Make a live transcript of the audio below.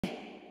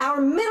Our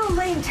middle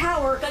lane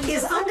tower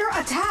is under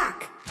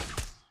attack.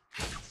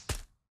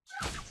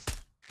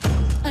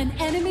 An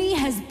enemy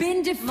has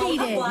been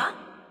defeated.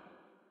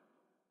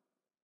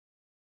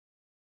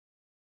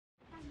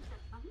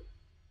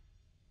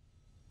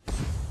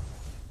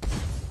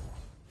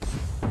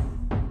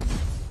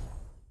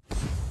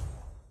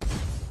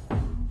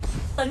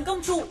 Tấn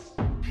công trụ.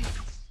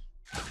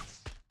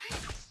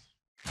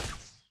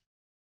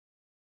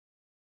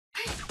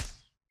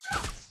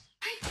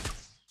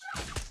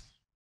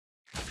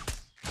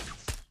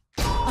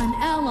 An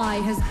ally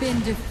has been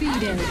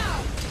defeated.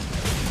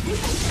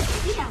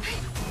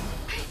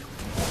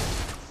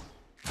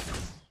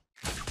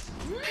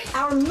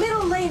 Our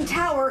middle lane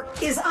tower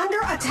is under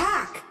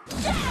attack.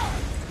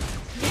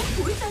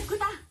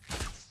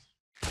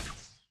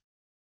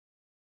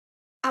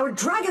 Our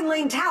dragon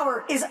lane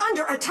tower is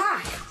under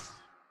attack.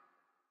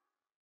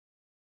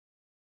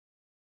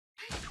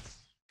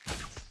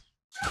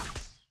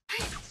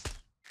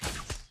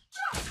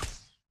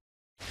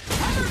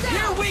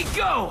 Here we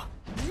go!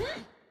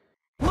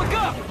 Look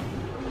up!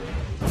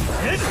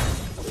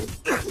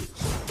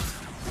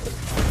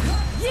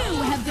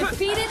 You have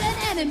defeated an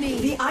enemy.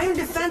 The iron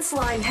defense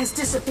line has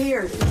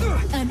disappeared.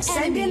 An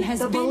Send enemy in has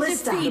the been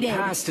ballista. defeated. The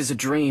past is a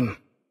dream.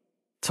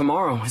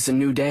 Tomorrow is a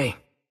new day.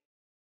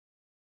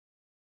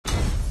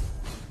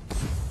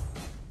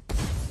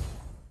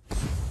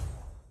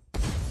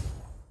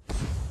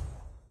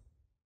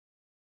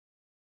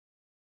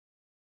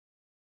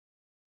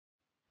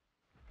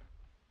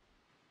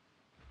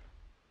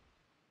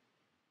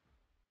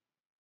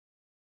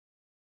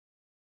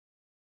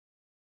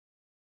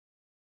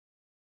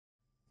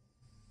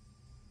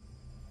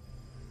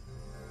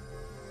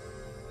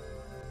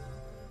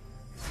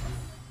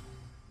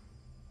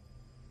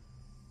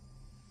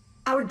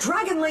 Our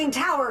dragon lane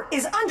tower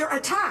is under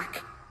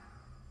attack.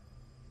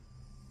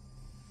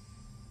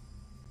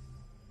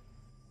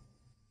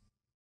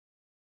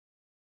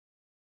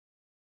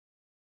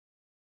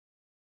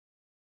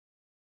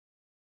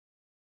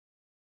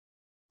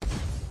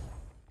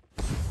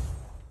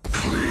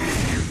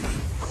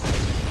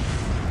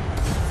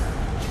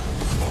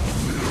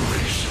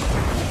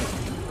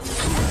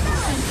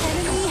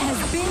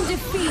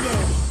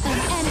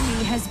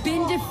 Has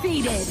been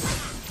defeated.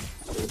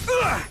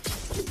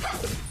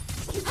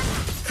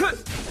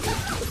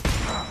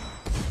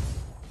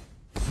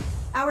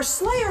 Our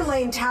Slayer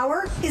lane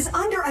tower is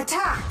under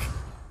attack.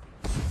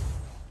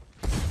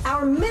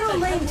 Our middle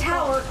lane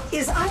tower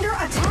is under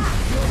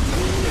attack. Your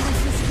team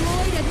has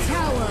destroyed a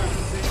tower.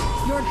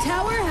 Your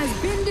tower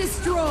has been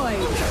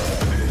destroyed.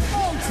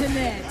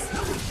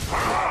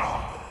 Ultimate.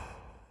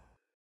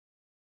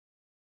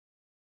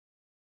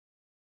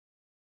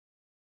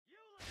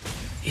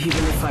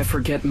 Even if I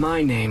forget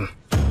my name,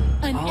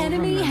 an I'll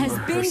enemy has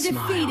remember been her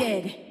smile.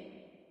 defeated.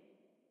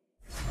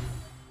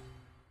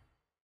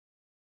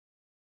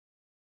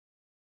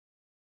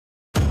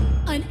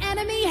 An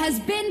enemy has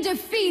been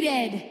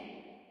defeated.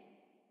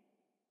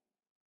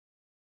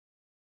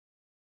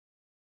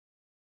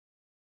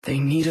 They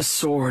need a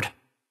sword,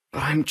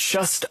 but I'm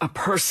just a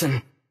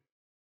person.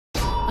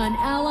 An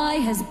ally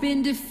has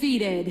been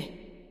defeated.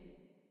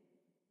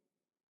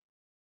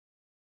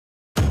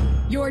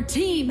 Your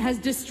team has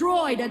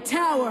destroyed a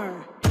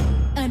tower.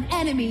 An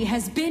enemy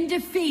has been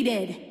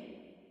defeated.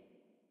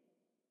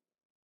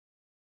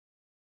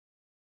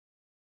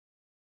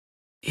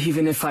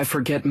 Even if I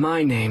forget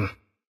my name,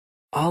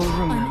 I'll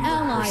remember An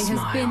ally her has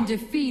smile. been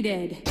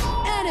defeated.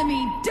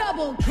 Enemy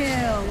double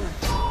kill.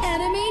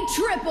 Enemy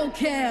triple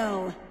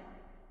kill.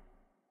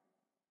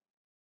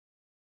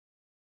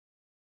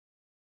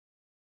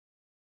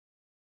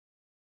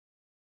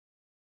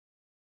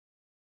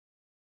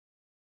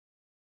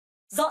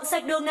 Dọn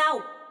sạch đường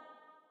nào.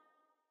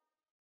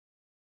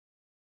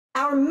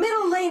 Our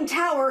middle lane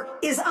tower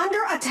is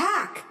under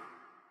attack.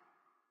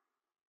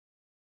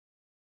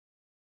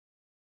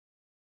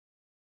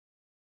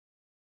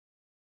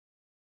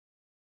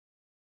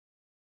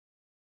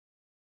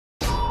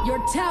 Your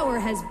tower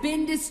has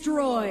been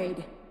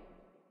destroyed.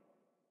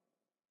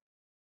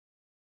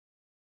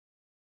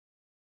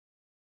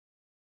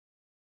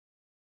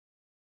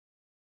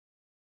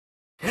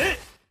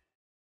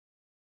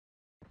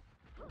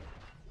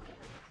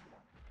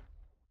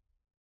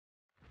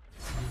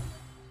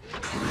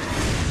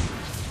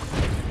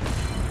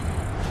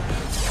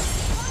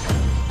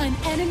 An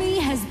enemy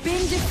has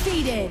been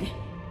defeated.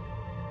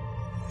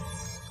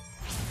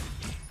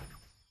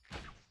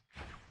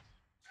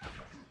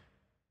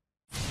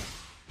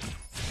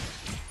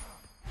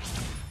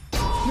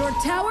 Your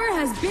tower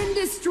has been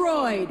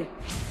destroyed.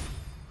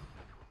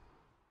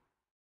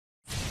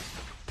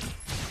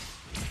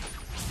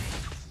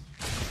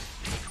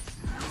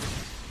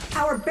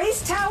 Our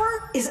base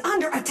tower is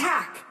under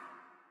attack.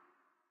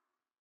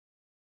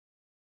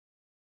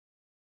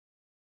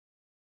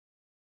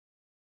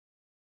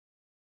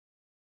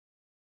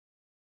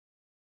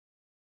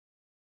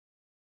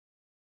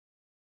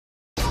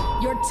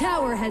 Your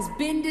tower has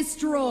been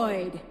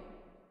destroyed.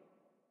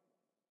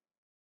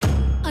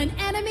 An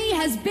enemy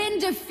has been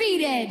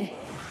defeated.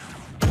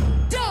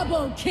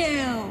 Double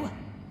kill!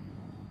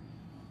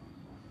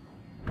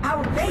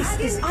 Our base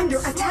is under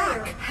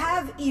attack.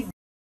 Have evolved.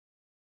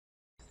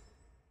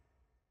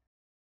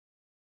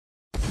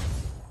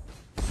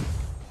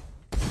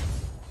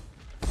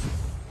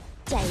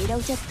 Chạy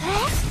đâu cho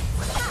thoát.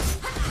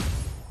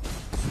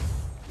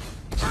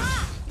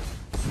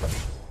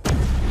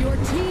 Your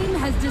team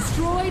has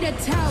destroyed a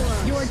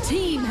tower. Your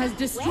team has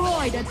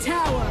destroyed a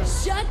tower.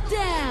 Shut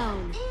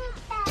down.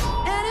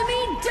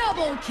 Enemy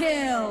double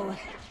kill.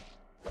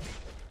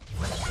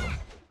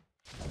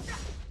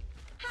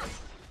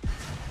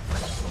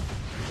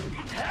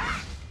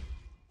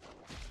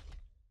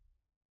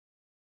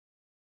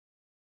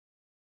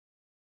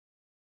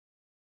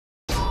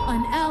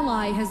 An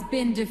ally has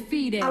been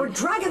defeated. Our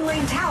Dragon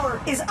Lane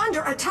tower is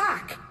under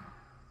attack.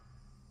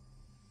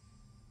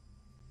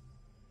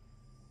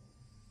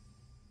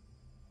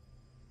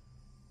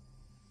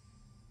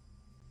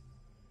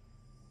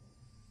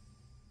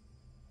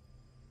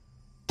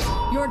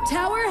 Your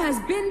tower has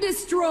been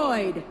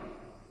destroyed.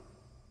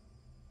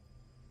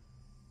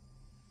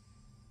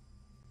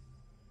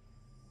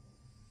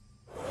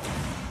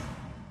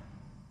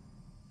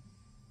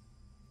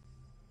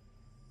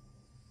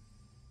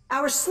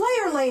 Our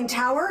Slayer Lane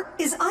tower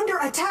is under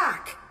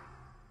attack.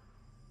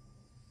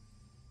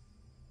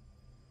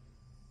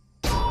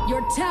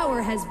 Your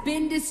tower has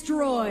been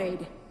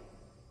destroyed.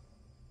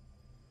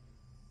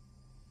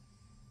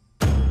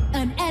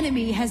 An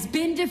enemy has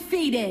been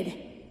defeated.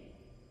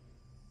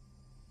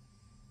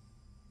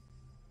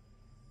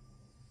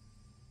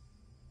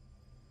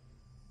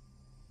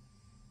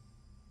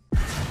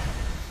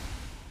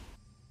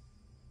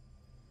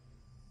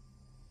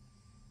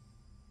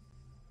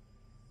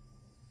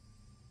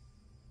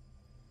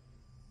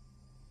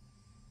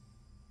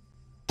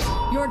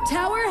 Your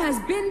tower has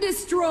been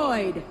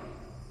destroyed.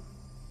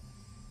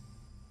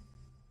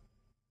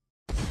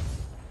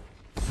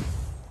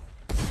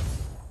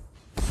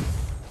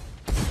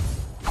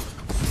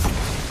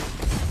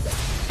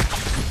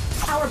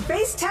 Our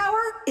base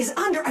tower is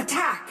under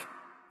attack.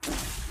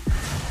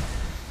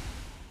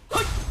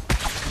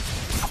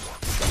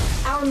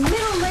 Our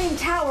middle lane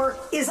tower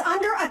is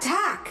under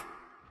attack.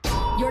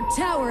 Your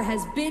tower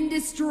has been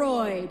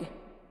destroyed.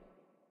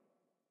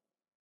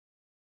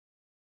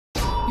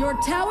 Your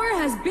tower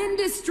has been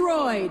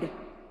destroyed.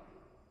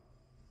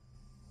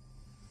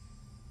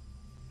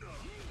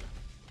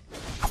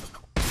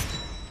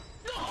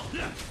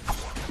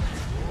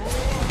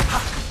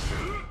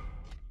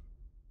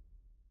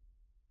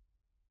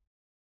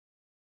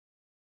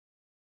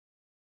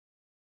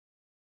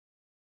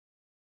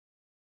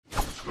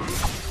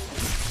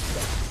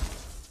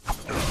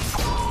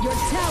 Your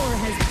tower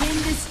has been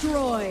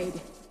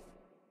destroyed.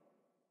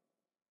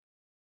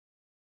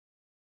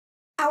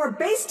 Our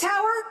base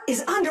tower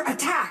is under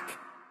attack.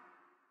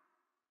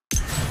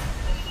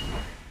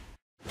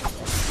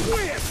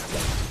 Your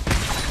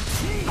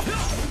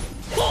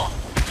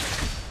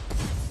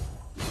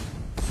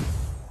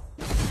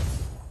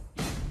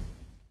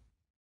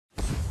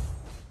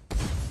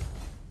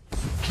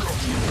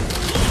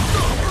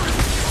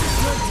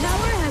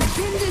tower has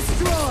been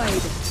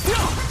destroyed.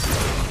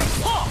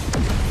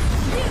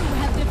 You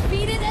have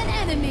defeated an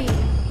enemy.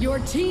 Your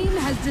team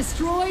has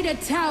destroyed a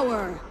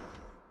tower.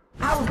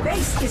 Our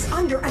base is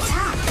under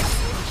attack.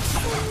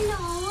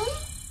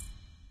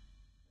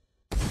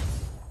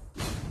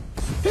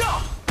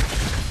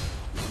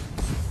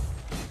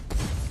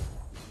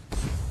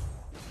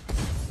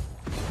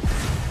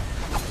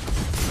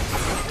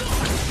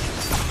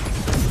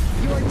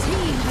 Your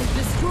team has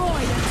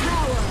destroyed a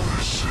tower.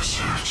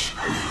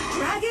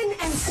 Dragon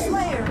and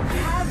Slayer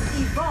have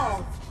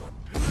evolved.